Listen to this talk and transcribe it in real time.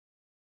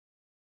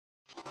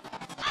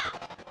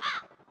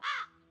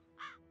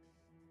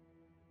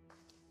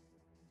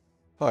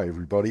Hi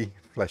everybody,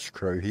 Flash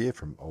Crow here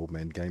from Old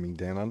Man Gaming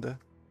Down Under.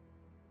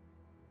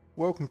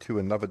 Welcome to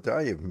another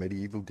day of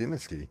Medieval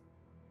Dynasty.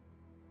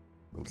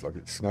 Looks like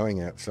it's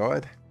snowing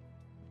outside.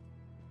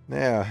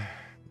 Now,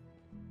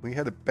 we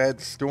had a bad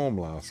storm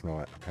last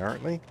night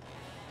apparently,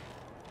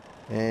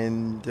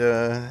 and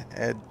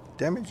had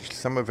damaged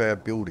some of our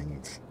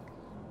buildings.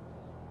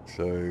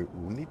 So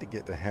we'll need to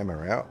get the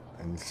hammer out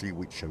and see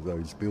which of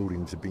those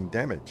buildings have been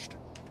damaged.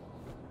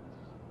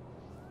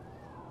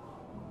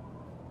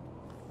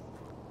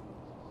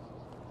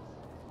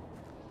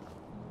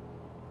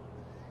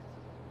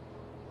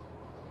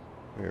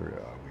 Where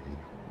are we?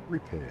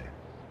 Repair.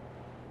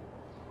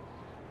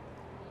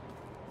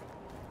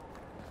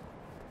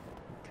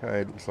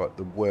 Okay, looks like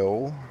the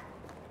well.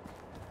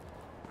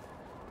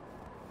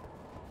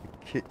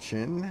 The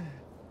kitchen.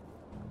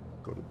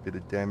 Got a bit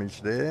of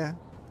damage there.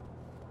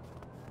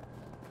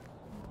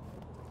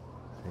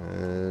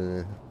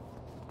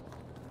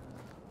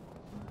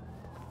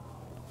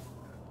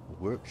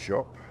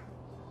 Workshop.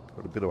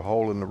 Got a bit of a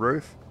hole in the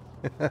roof.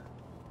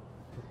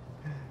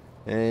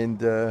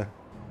 And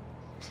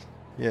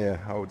yeah,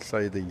 I would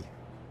say the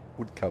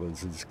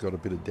woodcutters has got a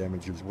bit of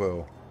damage as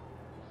well.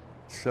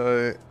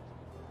 So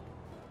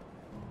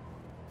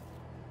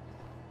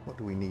what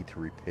do we need to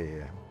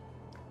repair?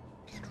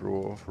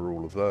 Straw for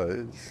all of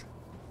those.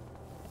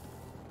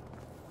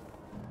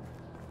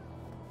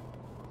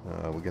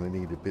 We're going to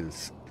need a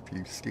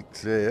few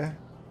sticks there.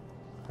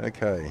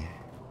 Okay,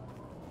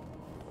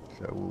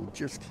 so we'll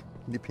just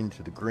nip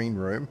into the green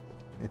room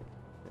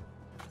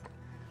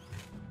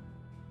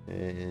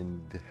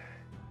and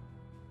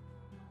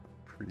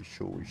pretty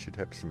sure we should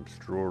have some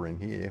straw in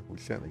here. We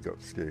certainly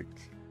got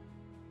sticks.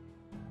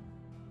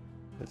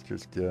 Let's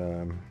just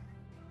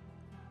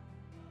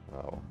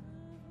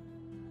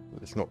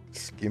let's not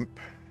skimp.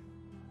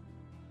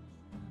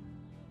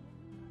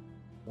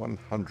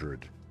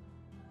 100.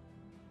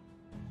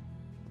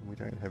 We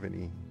don't have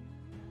any.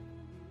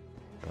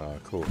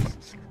 Of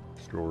course,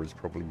 straw is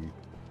probably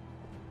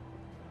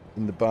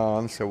in the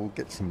barn, so we'll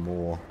get some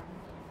more.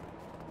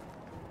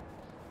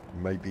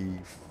 Maybe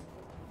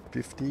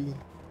 50.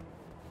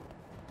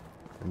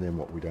 And then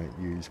what we don't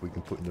use, we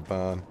can put in the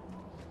barn.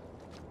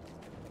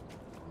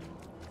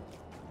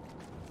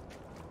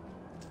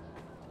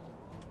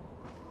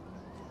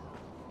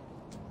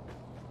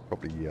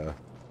 Probably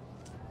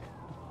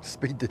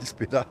speed this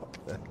bit up.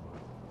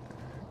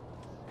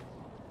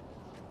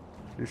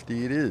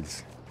 50 it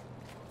is.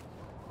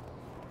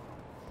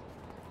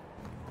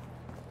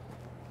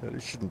 So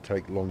this shouldn't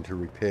take long to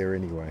repair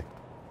anyway.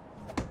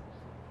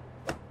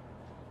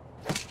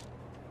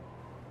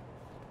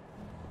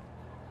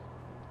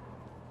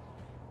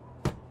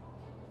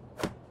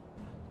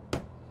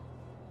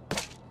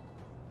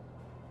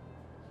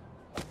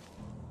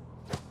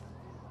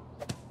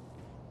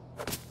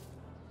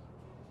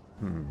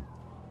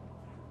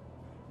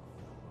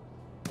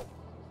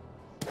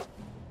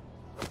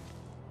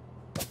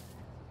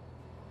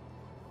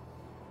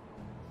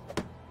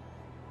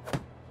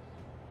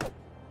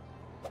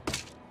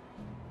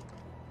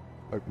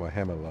 Hope my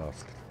hammer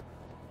lasts.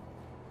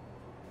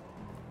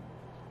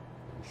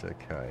 It's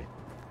okay.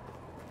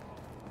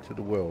 To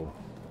the well.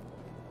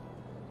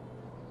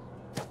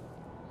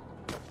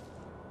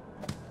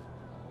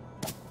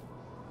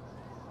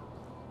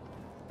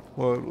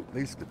 Well, at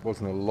least it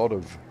wasn't a lot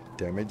of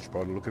damage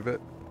by the look of it.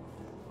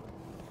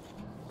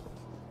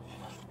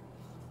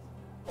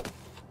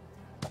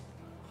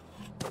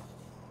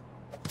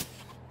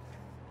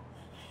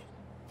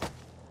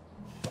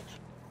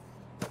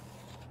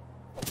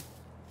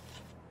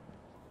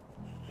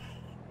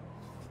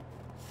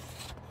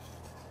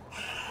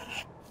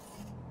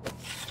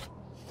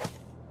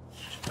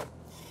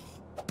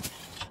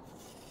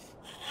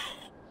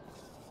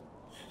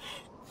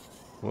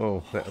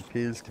 Well, that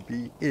appears to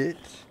be it.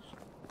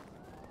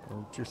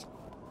 I'll just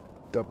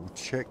double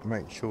check,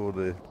 make sure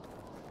the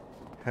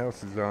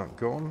houses aren't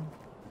gone.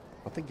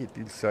 I think it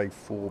did say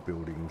 4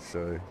 buildings,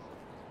 so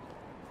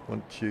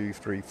 1, 2,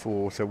 3,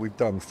 4, so we've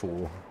done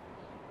 4.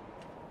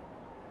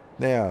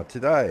 Now,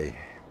 today,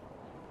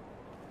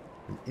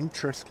 an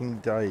interesting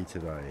day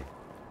today.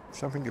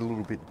 Something a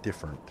little bit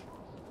different.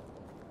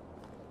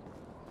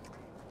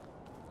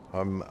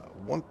 I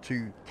want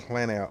to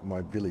plan out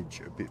my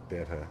village a bit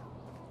better.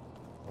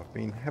 I've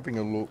been having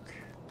a look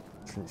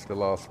since the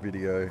last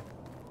video,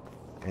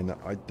 and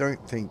I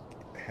don't think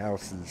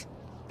houses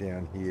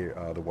down here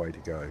are the way to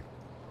go.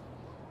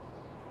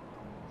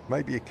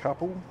 Maybe a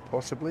couple,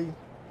 possibly,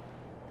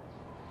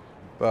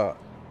 but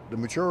the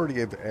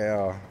majority of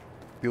our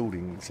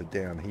buildings are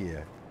down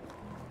here,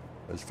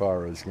 as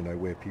far as, you know,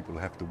 where people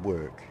have to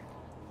work.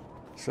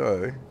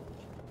 So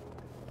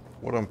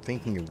what I'm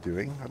thinking of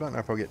doing, I don't know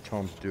if I'll get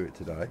time to do it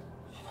today,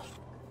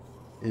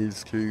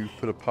 is to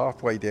put a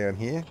pathway down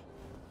here,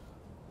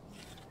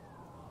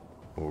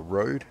 or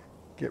road,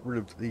 get rid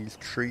of these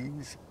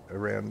trees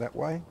around that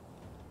way,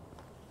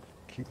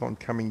 keep on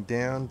coming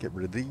down, get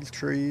rid of these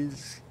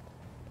trees,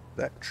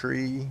 that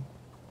tree,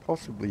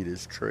 possibly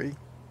this tree,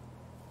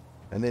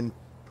 and then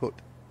put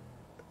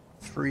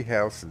 3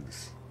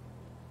 houses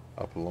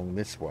up along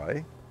this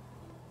way.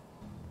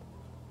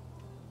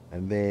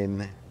 And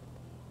then,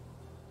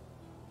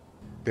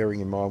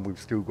 bearing in mind we've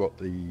still got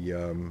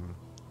the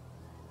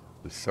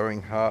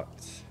sewing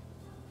huts,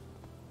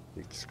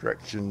 the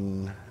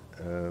extraction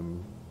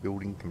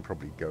building can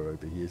probably go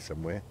over here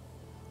somewhere.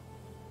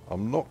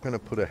 I'm not going to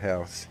put a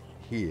house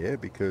here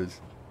because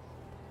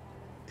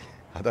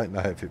I don't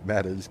know if it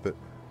matters, but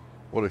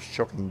what a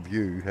shocking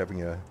view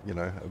having a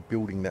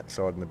building that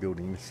side and a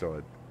building this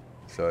side.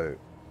 So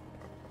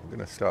I'm going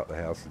to start the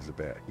houses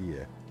about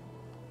here.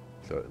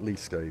 So at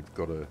least they've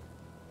got a,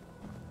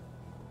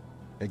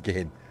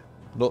 again,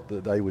 not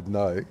that they would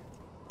know,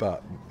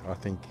 but I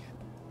think,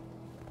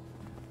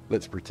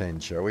 let's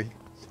pretend, shall we?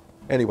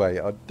 Anyway,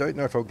 I don't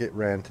know if I'll get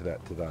round to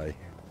that today,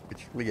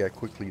 particularly how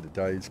quickly the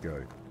days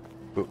go.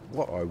 But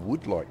what I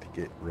would like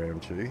to get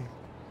round to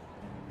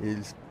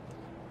is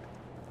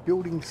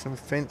building some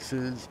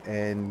fences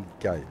and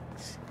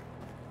gates.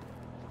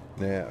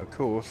 Now, of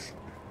course,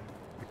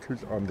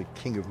 because I'm the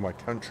king of my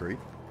country,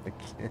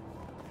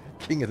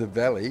 king of the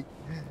valley,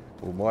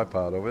 or my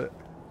part of it,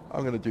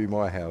 I'm going to do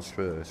my house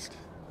first.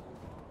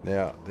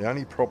 Now, the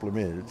only problem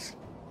is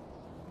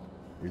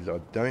I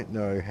don't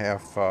know how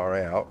far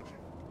out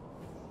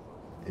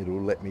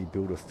it'll let me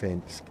build a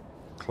fence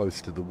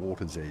close to the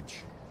water's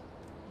edge.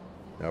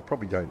 Now, I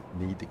probably don't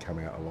need to come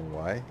out a long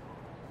way,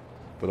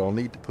 but I'll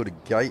need to put a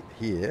gate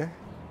here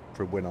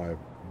for when I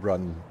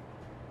run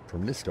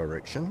from this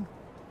direction,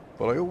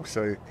 but I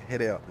also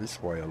head out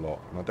this way a lot,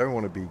 and I don't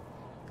want to be,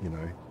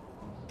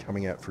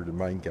 coming out through the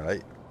main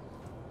gate.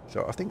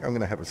 So I think I'm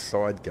going to have a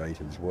side gate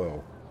as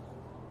well,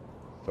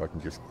 so I can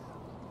just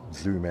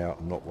zoom out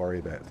and not worry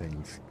about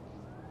things.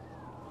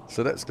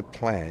 So that's the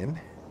plan.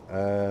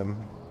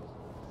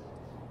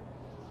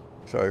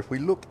 So if we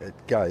look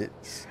at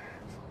gates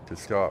to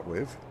start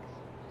with,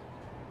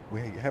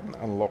 we haven't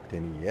unlocked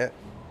any yet,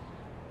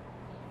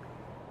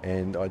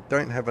 and I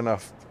don't have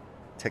enough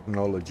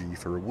technology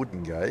for a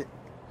wooden gate.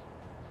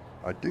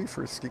 I do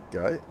for a stick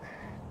gate,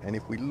 and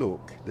if we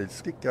look, there's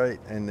stick gate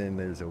and then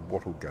there's a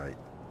wattle gate.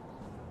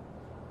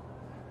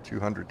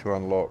 200 to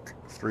unlock,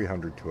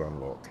 300 to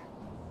unlock.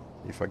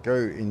 If I go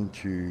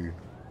into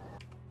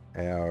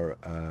our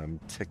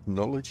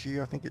technology,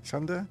 I think it's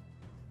under,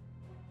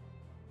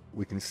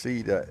 we can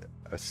see that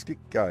a stick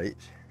gate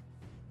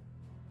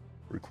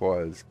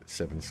requires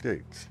 7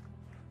 sticks.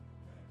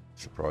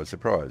 Surprise,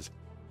 surprise.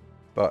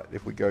 But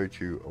if we go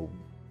to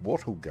a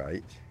wattle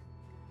gate,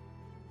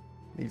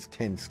 it needs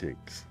 10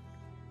 sticks.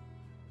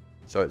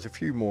 So it's a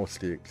few more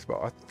sticks,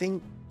 but I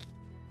think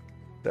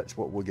that's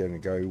what we're going to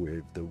go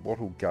with. The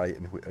wattle gate,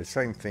 and the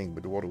same thing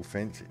with the wattle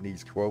fence, it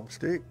needs 12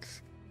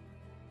 sticks.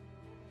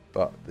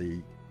 But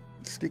the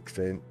stick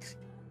fence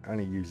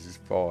only uses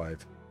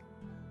 5.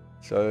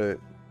 So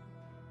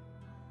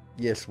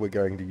yes, we're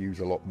going to use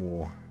a lot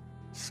more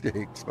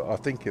sticks, but I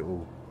think it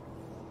will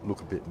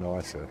look a bit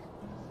nicer.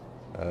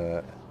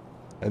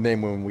 And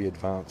then when we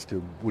advance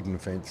to wooden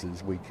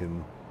fences, we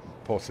can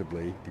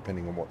possibly,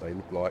 depending on what they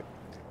look like,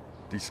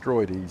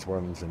 destroy these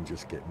ones and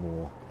just get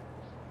more.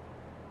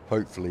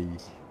 Hopefully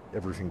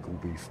everything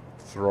will be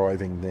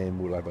thriving then.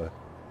 We'll have a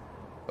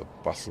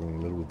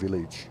bustling little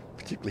village,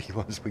 particularly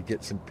once we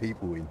get some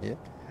people in here.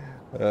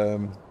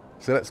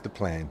 So that's the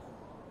plan.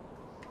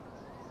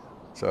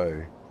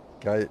 So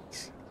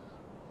gates,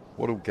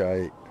 wattle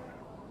gate,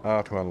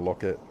 R to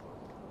unlock it,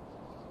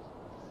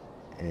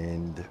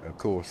 and of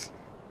course,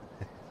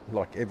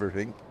 like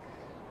everything,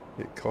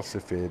 it costs a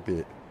fair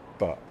bit.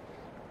 But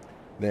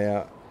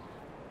now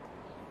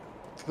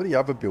for the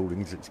other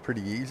buildings it's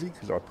pretty easy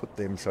because I put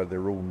them so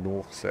they're all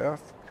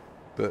north-south,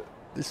 but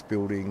this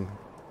building,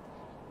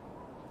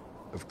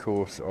 of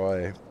course,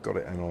 I got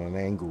it on an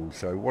angle.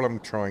 So what I'm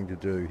trying to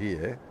do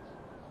here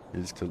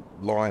is to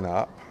line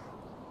up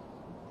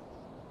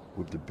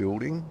with the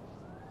building,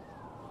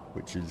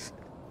 which is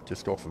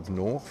just off of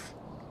north,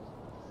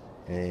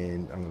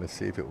 and I'm going to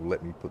see if it will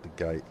let me put the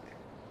gate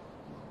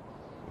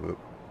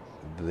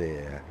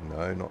there.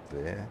 No, not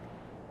there.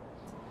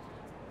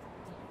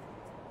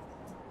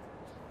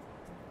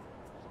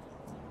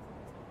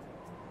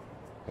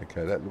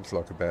 Okay, that looks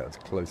like about as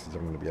close as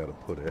I'm going to be able to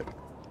put it.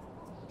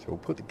 So we'll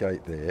put the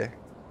gate there,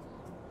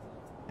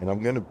 and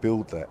I'm going to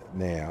build that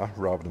now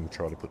rather than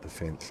try to put the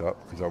fence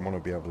up, because I want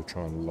to be able to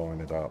try and line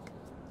it up.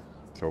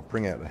 So I'll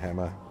bring out the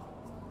hammer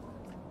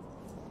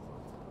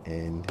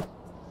and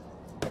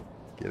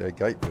get our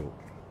gate built.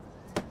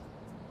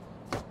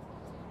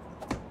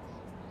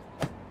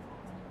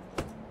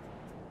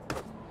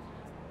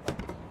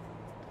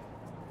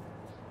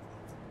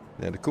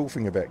 Now the cool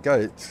thing about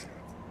gates,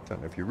 I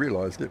don't know if you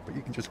realised it, but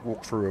you can just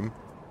walk through them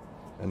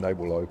and they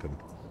will open.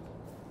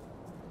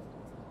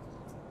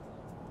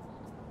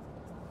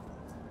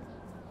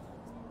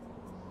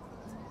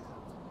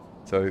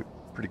 So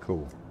pretty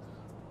cool.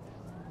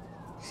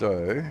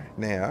 So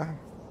now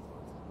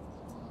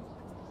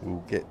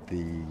we'll get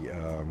the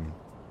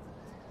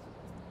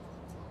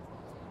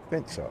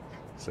fence up.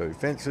 So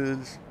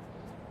fences,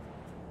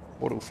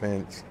 wattle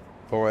fence,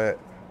 buy it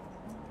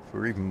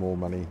for even more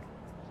money.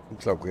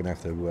 Looks like we're going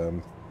to have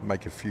to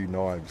make a few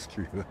knives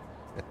to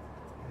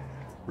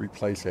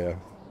replace our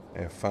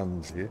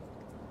funds here.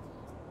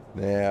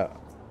 Now,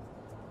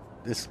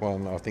 this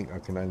one I think I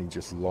can only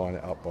just line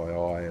it up by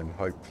eye, and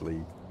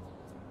hopefully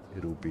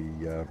it'll be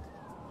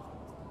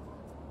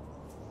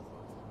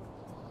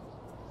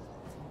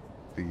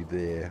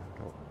there,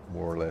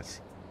 more or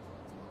less.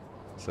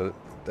 So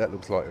that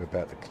looks like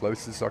about the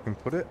closest I can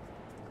put it.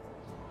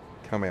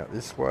 Come out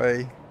this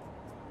way.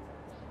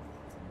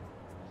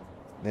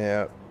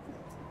 Now,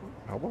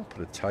 I want to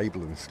put a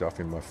table and stuff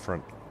in my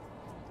front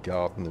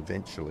garden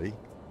eventually.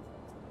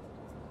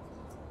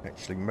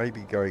 Actually,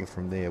 maybe going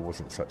from there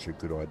wasn't such a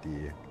good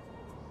idea.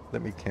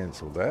 Let me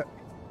cancel that,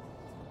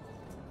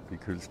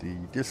 because the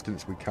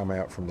distance we come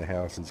out from the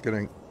house is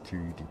going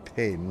to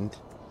depend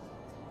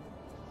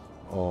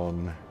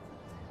on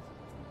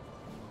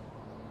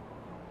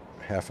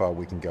how far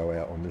we can go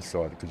out on this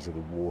side because of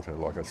the water,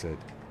 like I said.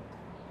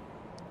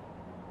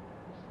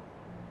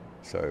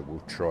 So we'll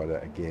try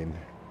that again,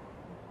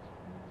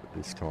 but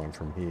this time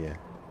from here.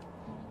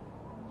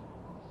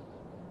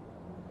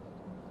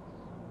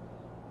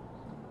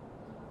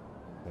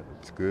 That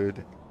looks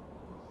good.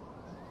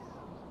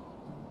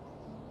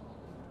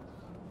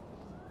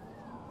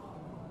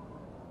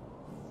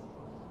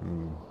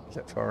 Is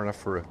that far enough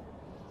for a...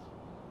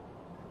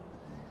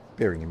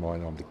 Bearing in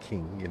mind I'm the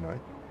king, you know.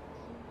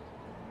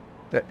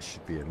 That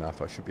should be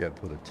enough. I should be able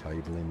to put a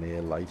table in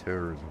there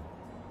later and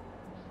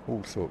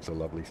all sorts of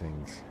lovely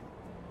things.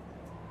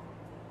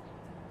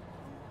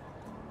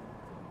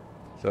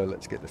 So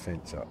let's get the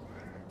fence up.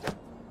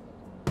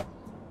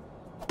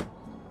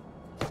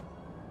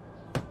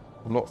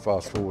 I'm not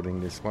fast forwarding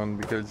this one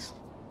because,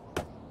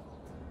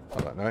 I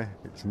don't know,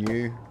 it's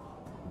new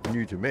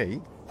to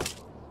me,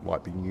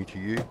 might be new to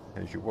you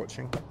as you're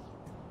watching.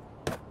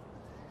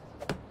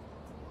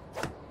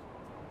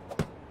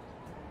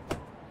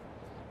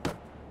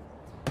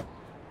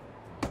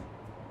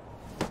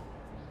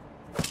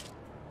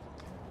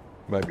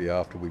 Maybe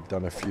after we've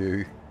done a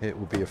few, it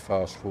will be a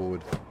fast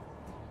forward.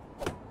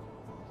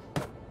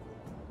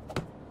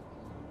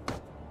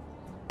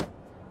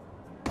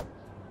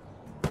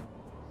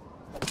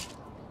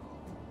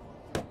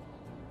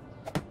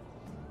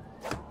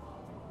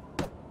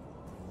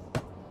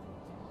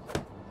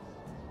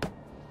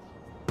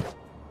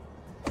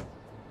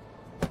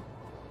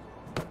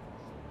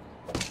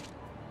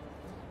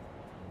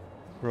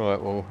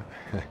 Right, well,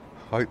 I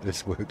hope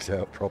this works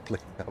out properly,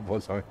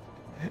 otherwise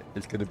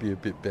it's going to be a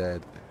bit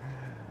bad.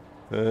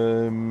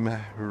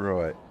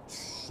 Right,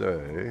 so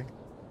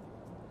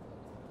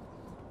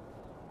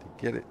to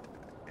get it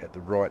at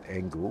the right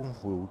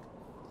angle,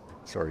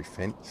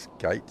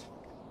 gate,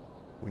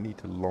 we need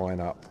to line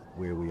up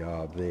where we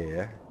are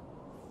there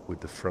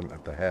with the front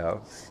of the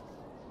house.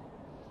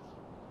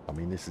 I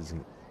mean, this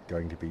isn't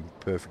going to be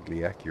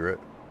perfectly accurate,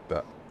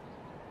 but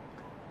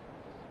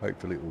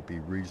hopefully it will be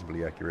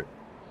reasonably accurate.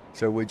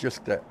 So we're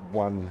just at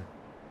one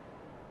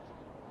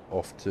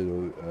off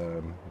to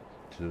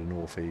the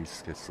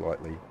northeast, just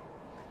slightly.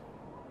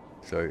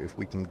 So if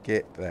we can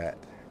get that,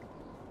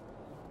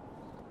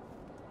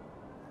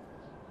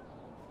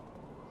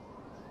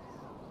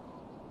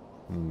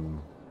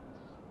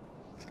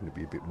 it's going to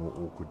be a bit more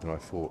awkward than I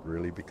thought,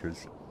 really,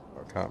 because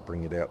I can't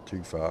bring it out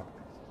too far.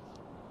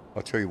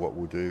 I'll tell you what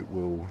we'll do.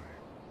 We'll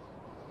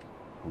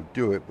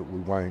do it, but we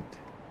won't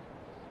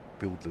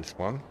build this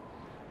one.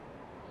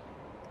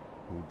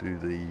 We'll do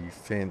the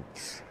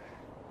fence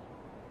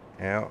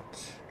out,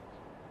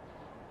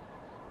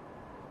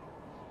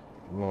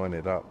 line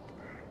it up,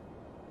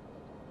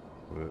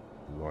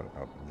 line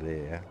it up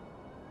there.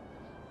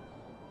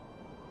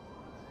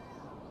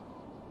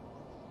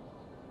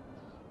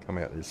 Come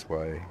out this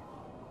way.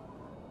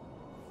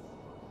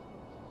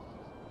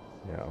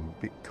 Now I'm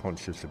a bit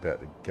conscious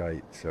about the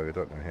gate, so I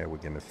don't know how we're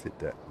going to fit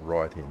that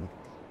right in.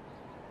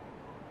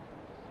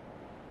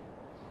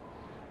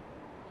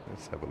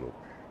 Let's have a look.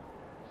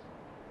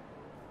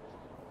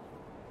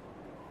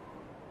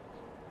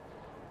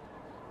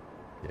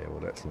 Yeah,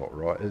 well, that's not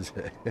right, is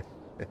it?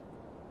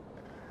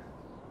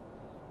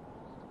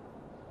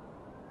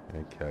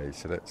 Okay,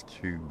 so that's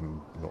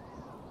not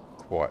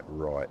quite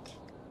right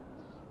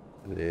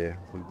there.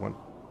 We want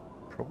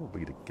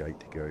probably the gate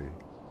to go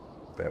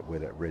about where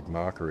that red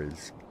marker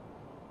is.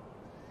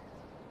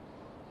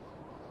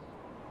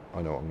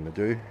 I know what I'm going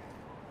to do.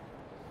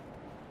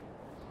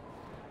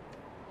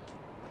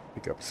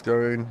 Pick up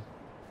stone.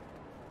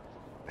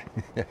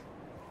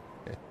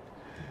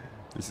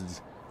 This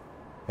is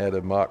how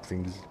to mark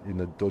things in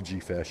a dodgy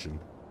fashion.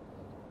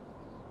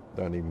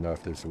 Don't even know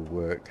if this will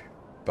work,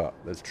 but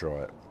let's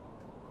try it.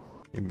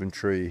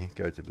 Inventory,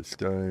 go to the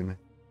stone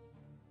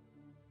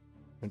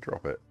and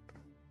drop it.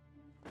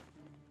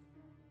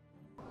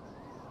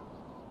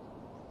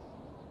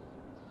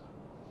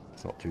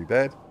 It's not too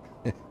bad.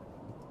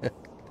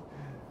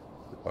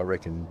 I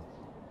reckon.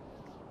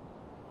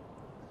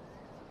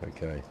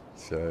 Okay,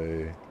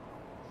 so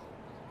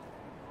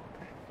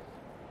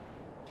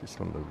just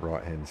on the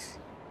right hand,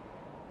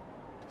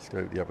 let's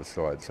go to the other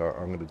side. So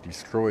I'm going to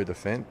destroy the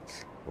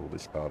fence, or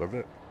this part of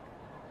it.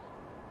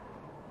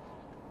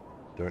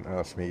 Don't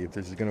ask me if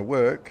this is going to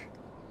work.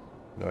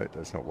 No,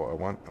 that's not what I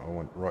want. I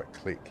want right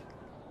click.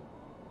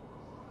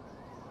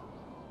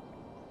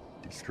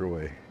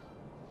 Destroy.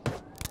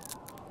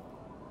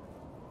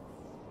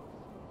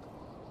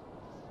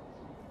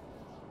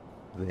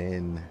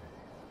 Then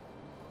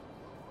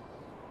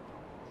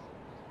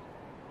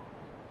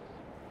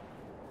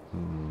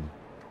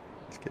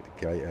let's get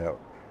the gate out.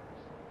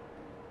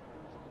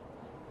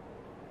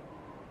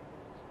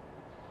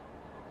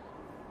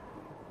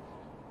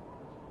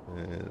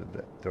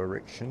 That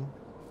direction.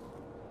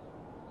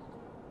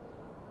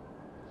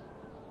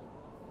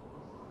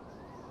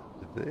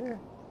 There.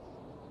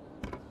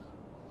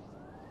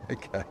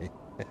 Okay.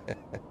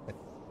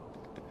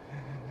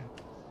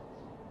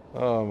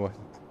 Oh,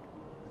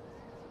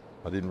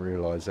 I didn't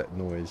realise that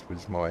noise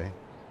was my...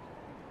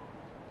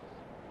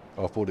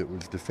 I thought it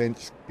was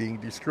defence being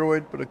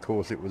destroyed, but of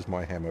course it was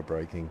my hammer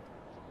breaking.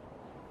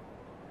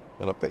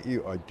 And I bet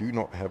you I do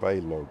not have a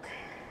log.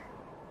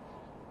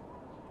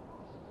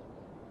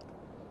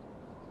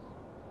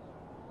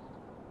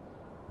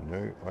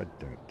 No, I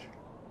don't.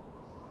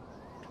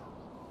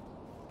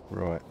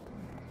 Right.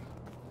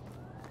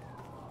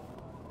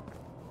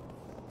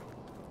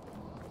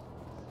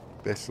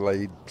 Best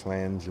laid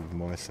plans of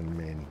mice and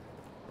men.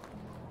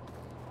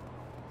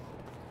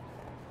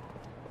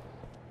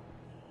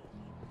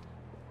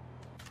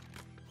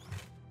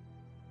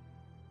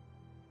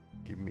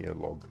 Give me a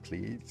log,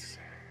 please.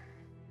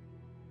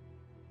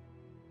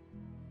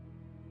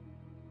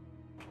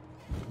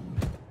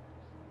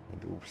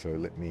 And also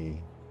let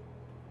me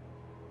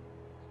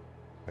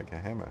make a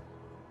hammer.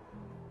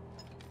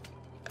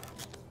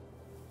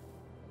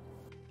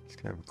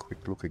 Just have a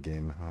quick look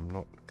again. I'm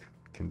not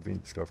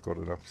convinced I've got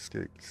enough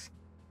sticks.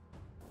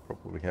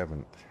 Probably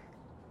haven't.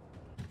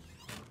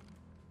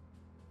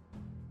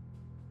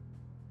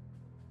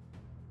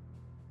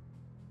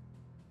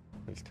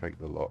 Let's take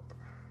the lot.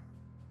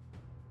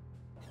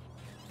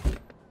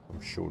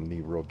 I'm sure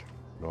Nyrod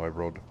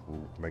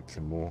will make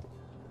some more.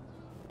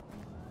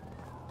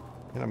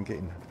 And I'm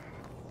getting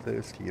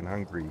thirsty and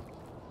hungry.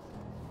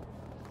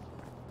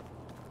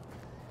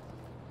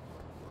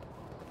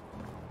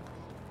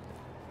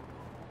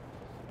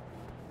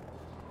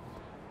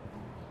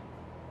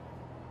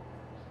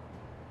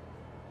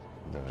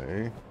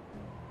 No.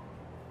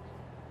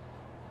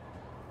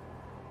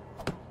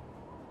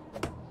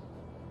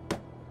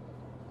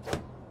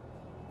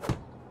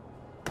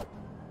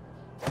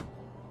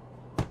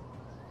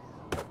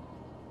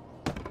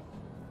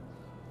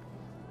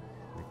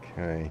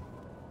 Okay.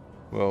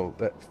 Well,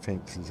 that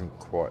fence isn't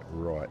quite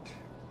right.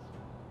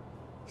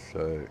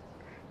 So,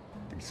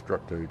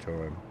 destructo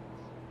time.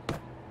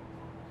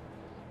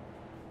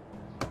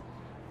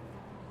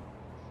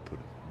 Put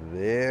it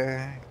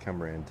there.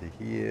 Come around to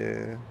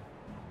here.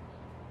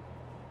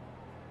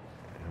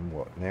 And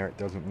what? Now it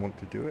doesn't want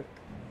to do it?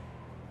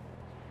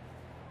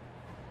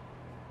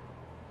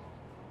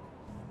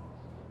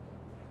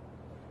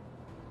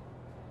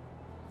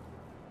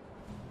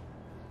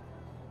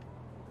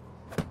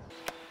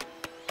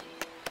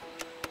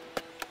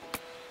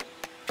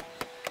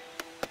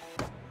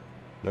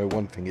 No,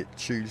 one thing, it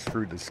chews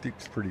through the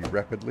sticks pretty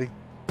rapidly.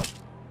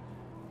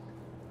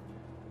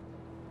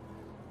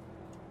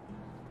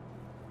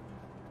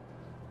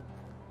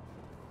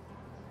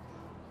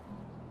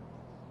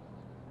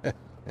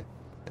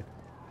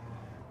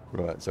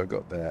 Right, so I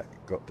got that,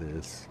 got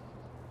this.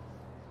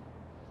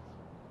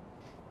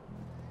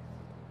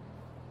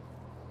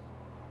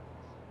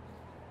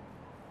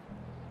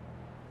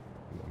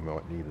 I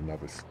might need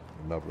another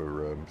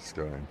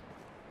stone.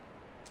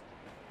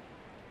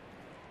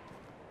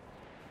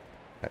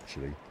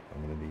 Actually,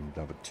 I'm going to need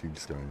another 2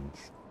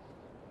 stones.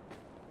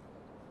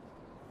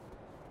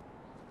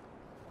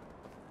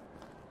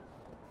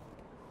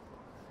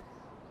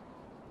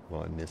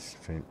 Line this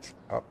fence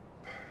up.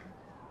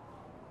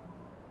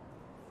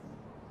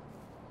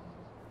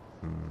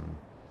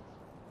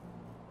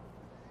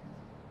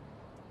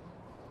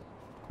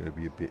 Going to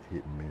be a bit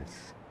hit and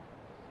miss.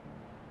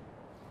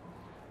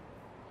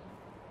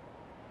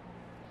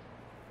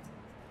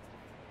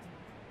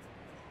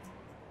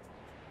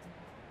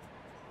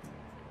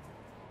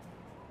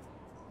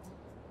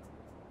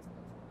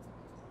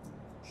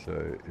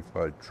 So if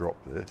I drop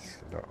this,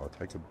 I'll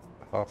take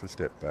half a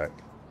step back.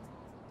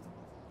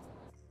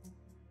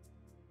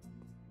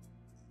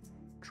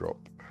 Drop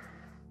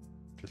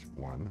just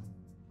 1.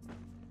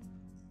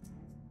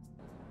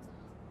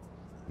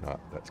 No,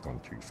 that's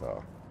gone too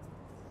far.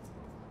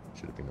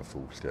 Should have been a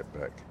full step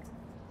back.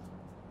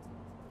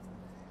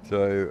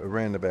 So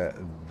around about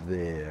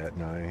there,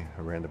 no,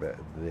 around about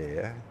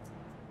there.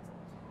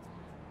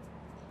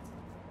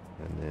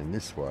 And then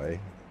this way,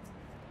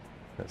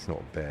 that's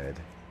not bad.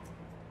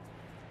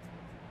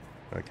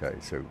 Okay,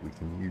 so we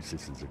can use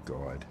this as a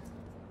guide.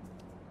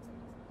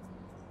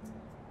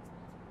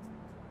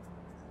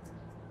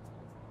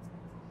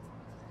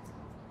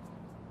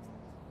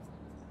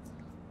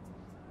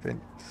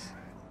 Fence,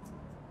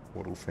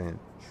 wattle fence,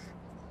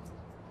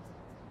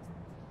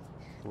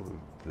 sort of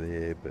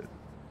there, but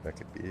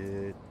back a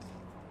bit.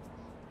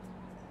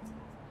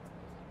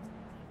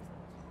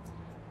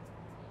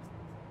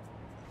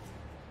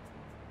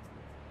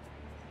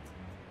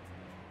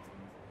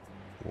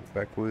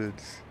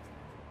 backwards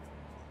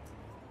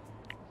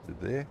to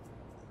there.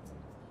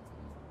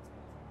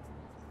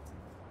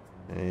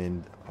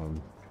 And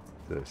I'm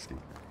thirsty.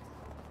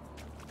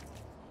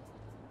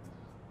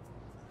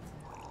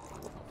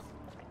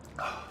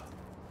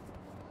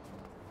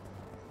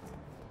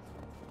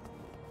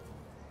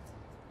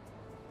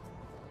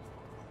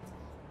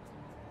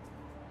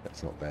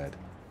 That's not bad.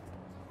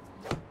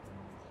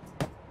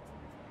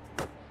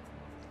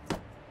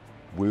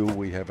 Will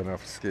we have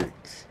enough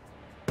sticks?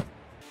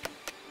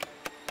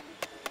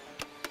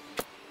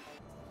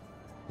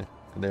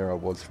 And there I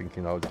was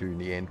thinking I was doing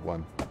the end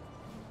one.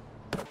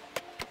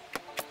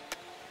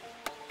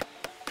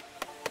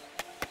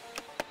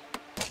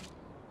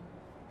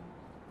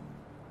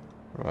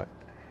 Right.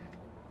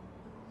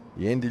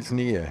 The end is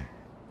near.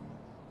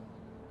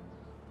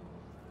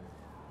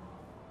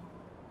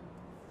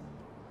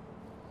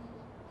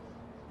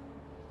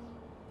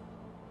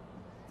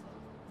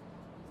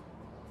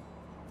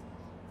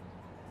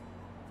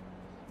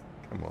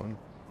 Come on.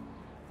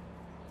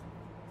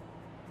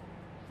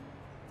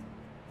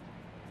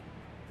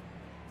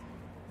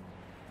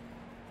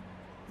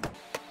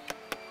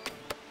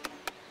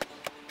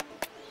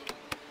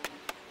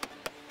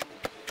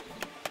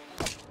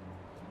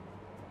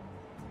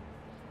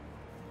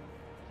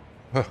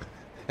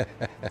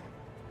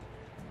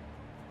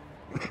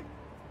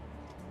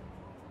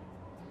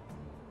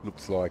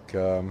 Looks like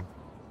I'm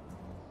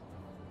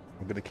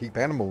going to keep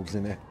animals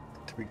in there,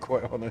 to be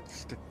quite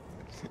honest.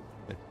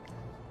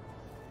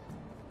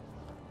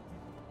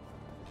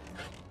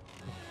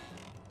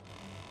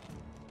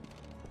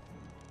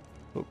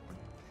 Look,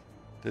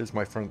 there's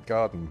my front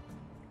garden.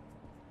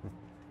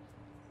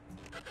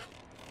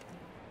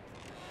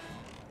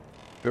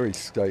 Very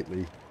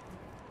stately.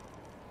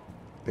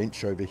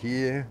 Bench over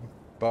here,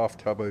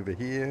 bathtub over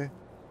here.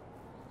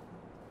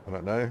 I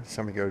don't know,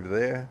 something over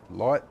there.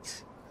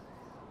 Lights.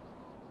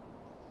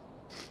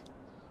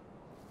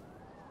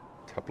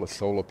 Couple of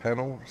solar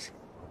panels.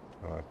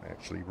 Oh,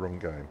 actually, wrong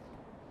game.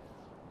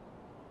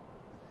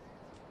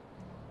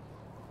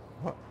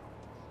 What?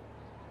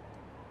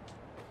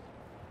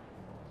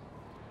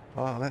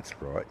 Oh, that's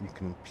right. You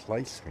can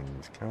place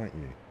things, can't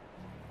you?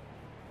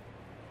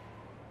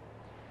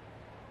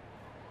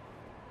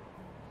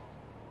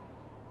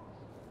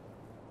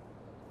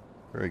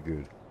 Very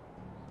good.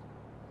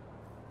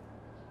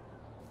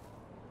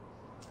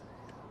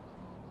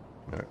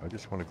 No, I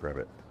just want to grab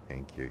it.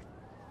 Thank you.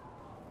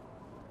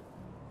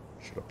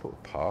 Should I put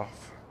a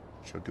path?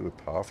 Should I do a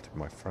path to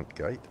my front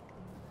gate?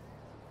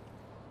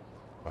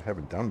 I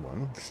haven't done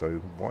one,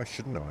 so why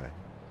shouldn't I?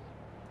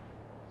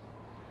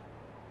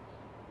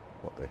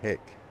 What the heck?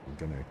 I'm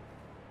gonna...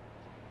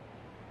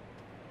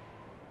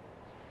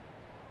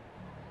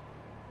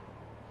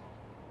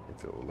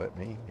 If it will let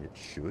me, it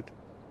should.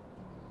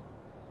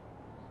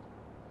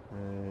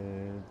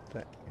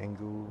 That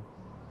angle...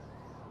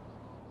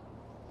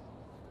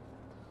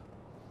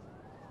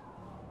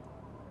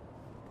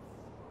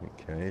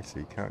 Okay, so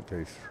you can't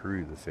go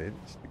through the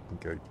fence, you can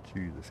go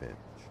to the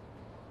fence.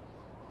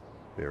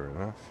 Fair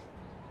enough.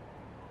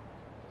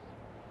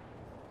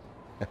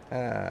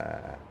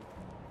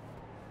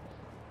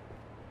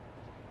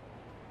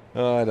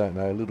 Oh, I don't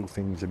know, little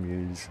things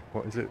amuse.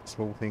 What is it?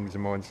 Small things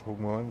amuse small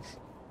minds?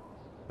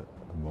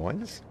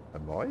 Minds?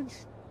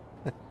 Minds?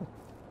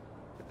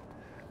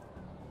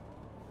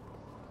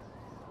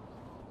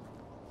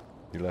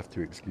 You'll have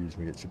to excuse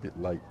me, it's a bit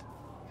late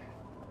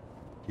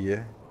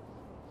here.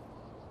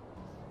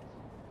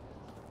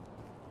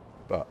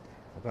 But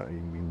I don't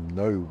even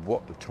know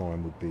what the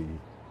time would be.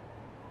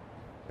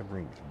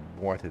 Everything's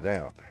whited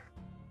out.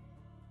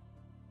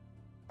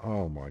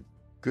 Oh my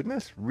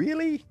goodness,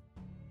 really?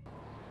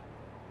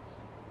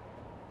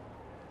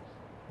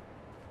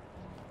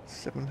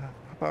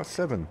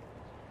 7:30.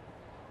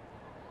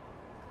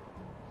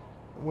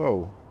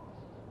 Well,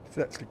 if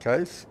that's the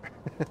case,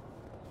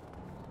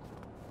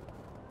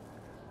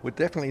 we're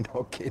definitely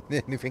not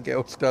getting anything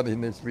else done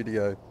in this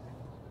video.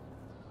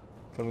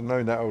 But I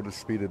know that I would have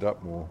speeded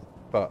up more.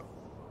 But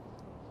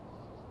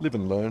live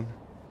and learn.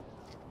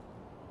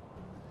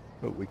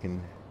 But we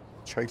can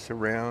chase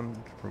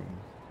around from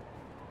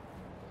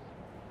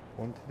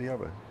one to the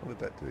other. What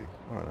did that do?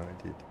 Oh no, it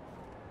did.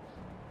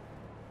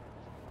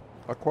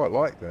 I quite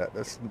like that.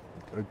 That's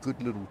a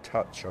good little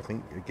touch, I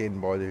think, again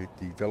by the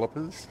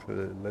developers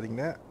for letting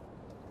that.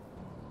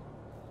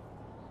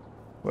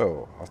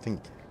 Well, I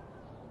think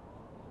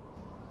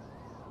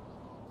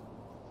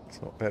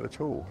it's not bad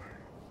at all.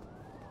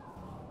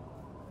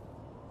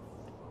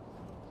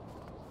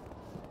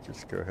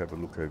 Just go have a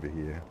look over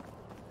here.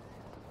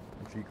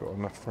 Have you got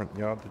enough front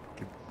yard to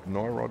give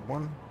Nyrod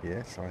one?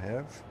 Yes, I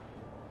have.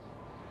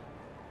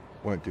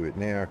 Won't do it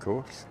now, of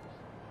course.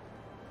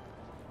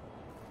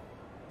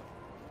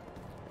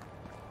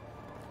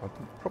 I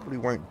probably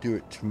won't do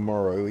it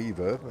tomorrow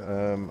either.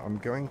 I'm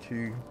going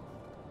to...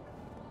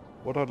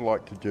 What I'd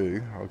like to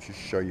do, I'll just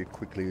show you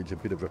quickly, it's a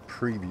bit of a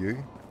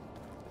preview.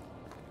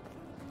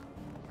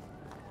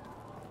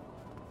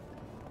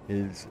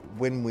 Is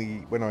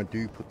when I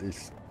do put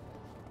this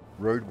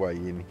roadway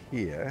in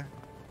here,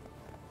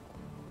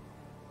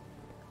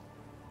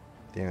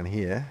 down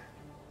here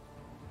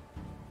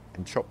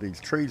and chop these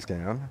trees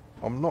down.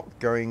 I'm not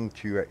going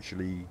to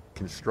actually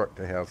construct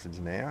the houses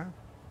now,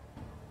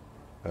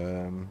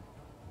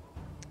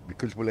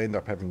 because we'll end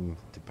up having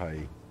to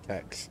pay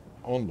tax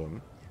on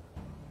them.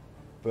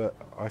 But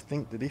I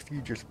think that if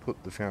you just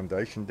put the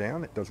foundation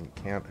down, it doesn't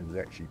count as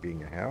actually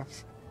being a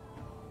house.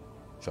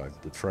 So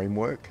the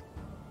framework.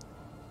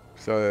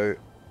 So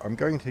I'm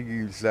going to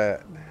use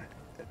that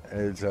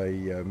as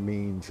a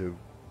means of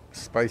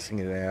spacing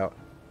it out,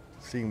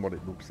 seeing what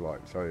it looks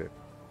like. So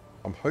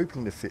I'm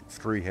hoping to fit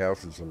 3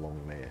 houses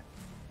along there,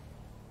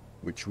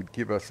 which would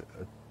give us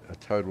a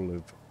total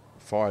of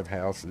 5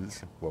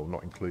 houses, well,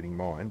 not including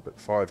mine, but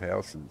 5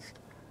 houses,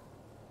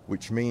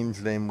 which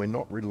means then we're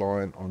not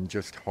reliant on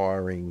just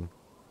hiring,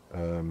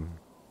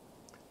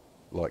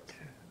 like,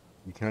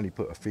 you can only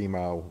put a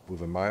female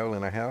with a male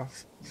in a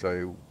house,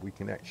 so we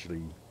can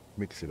actually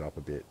mix it up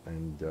a bit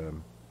and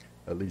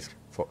at least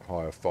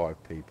hire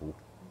 5 people,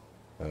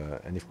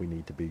 and if we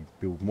need to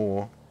build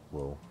more,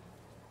 well,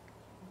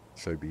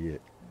 so be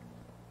it.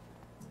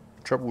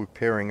 The trouble with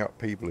pairing up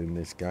people in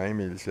this game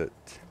is that,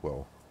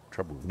 well,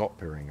 trouble with not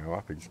pairing them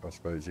up is, I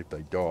suppose, if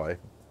they die,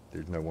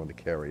 there's no one to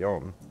carry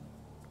on.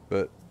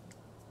 But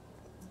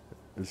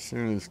as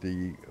soon as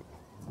the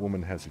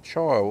woman has a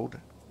child,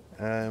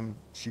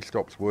 she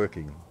stops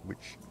working,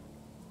 which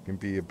can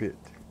be a bit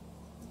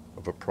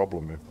of a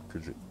problem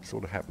because it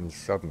sort of happens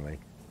suddenly.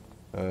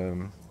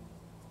 Particularly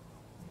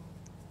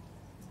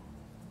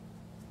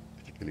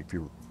if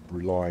you're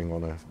relying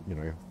on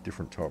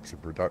different types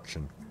of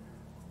production.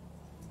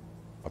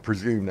 I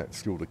presume that's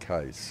still the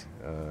case.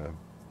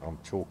 I'm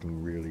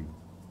talking really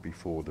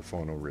before the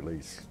final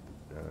release,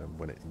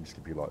 when it used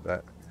to be like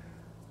that.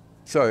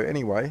 So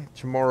anyway,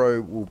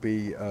 tomorrow will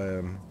be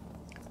a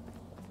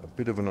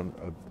bit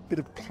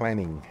of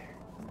planning.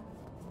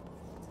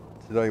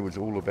 Today was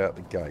all about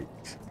the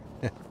gates.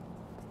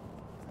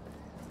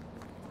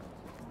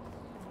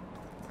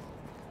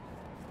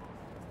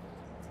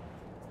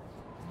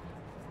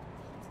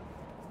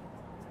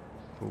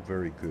 All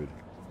very good.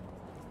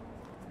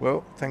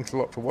 Well, thanks a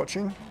lot for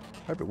watching.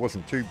 Hope it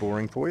wasn't too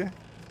boring for you.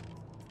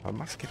 I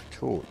must get a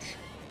torch.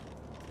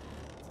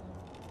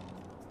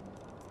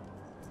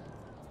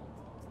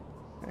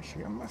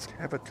 Actually, I must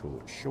have a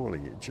torch. Surely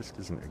it just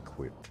isn't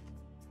equipped.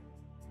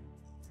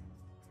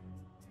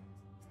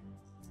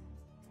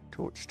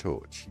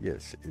 Torch.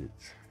 Yes, it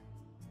is.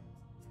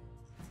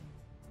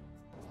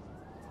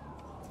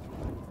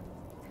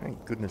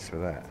 Thank goodness for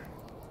that.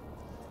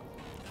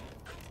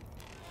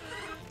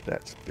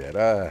 That's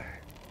better.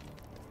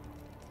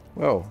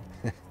 Well,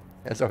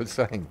 as I was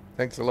saying,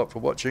 thanks a lot for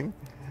watching.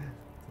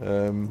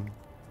 That's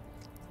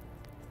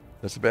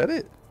about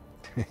it.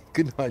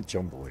 Good night,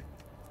 John Boy.